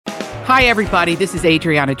Hi, everybody. This is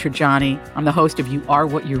Adriana Trajani. I'm the host of You Are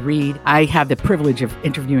What You Read. I have the privilege of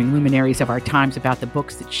interviewing luminaries of our times about the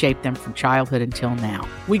books that shaped them from childhood until now.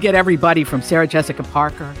 We get everybody from Sarah Jessica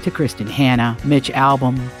Parker to Kristen Hanna, Mitch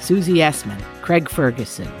Albom, Susie Essman, Craig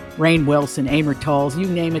Ferguson, Rainn Wilson, Amor Tolls, you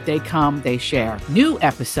name it, they come, they share. New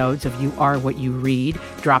episodes of You Are What You Read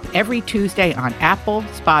drop every Tuesday on Apple,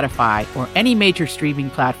 Spotify, or any major streaming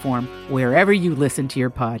platform wherever you listen to your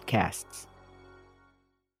podcasts.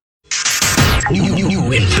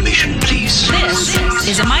 New information, please. This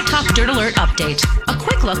is a My Talk Dirt Alert update. A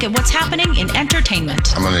quick look at what's happening in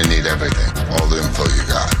entertainment. I'm gonna need everything, all the info you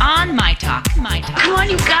got. On My Talk. Come on,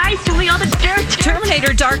 you guys, give me all the dirt.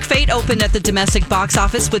 Terminator Dark Fate opened at the domestic box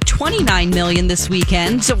office with $29 million this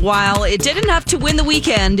weekend. While it did enough to win the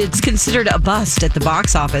weekend, it's considered a bust at the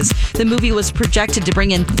box office. The movie was projected to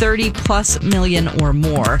bring in $30+ million or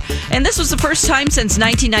more. And this was the first time since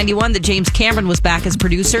 1991 that James Cameron was back as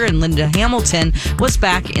producer and Linda Hamilton was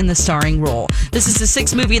back in the starring role. This is the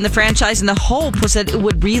sixth movie in the franchise, and the hope was that it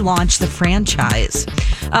would relaunch the franchise.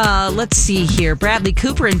 Let's see here. Bradley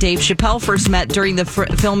Cooper and Dave Chappelle first met during the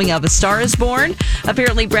filming of A Star is Born.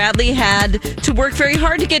 Apparently, Bradley had to work very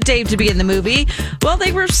hard to get Dave to be in the movie. Well,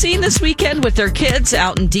 they were seen this weekend with their kids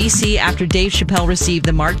out in D.C. after Dave Chappelle received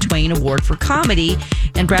the Mark Twain Award for Comedy,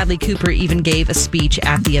 and Bradley Cooper even gave a speech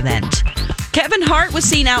at the event. Kevin Hart was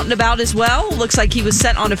seen out and about as well. Looks like he was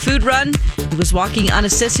sent on a food run. He was walking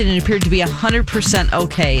unassisted and appeared to be 100%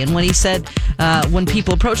 okay. And when he said, when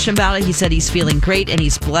people approached him about it, he said he's feeling great and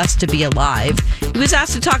he's blessed to be alive. He was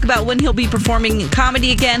asked to talk about when he'll be performing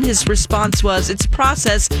comedy again. His response was, it's a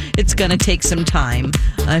process. It's going to take some time.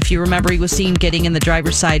 If you remember, he was seen getting in the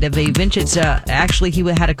driver's side of a vintage. Actually, he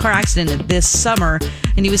had a car accident this summer,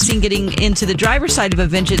 and he was seen getting into the driver's side of a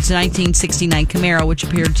vintage 1969 Camaro, which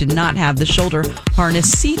appeared to not have the shoulder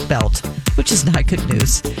harness seat belt, which is not good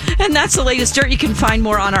news. And that's the latest dirt. You can find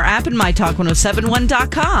more on our app and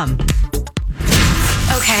mytalk1071.com.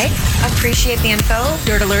 Okay, appreciate the info.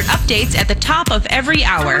 Dirt Alert updates at the top of every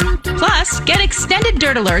hour. Plus, get extended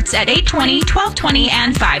Dirt Alerts at 8:20, 12:20,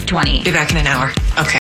 and 5:20. Be back in an hour. Okay.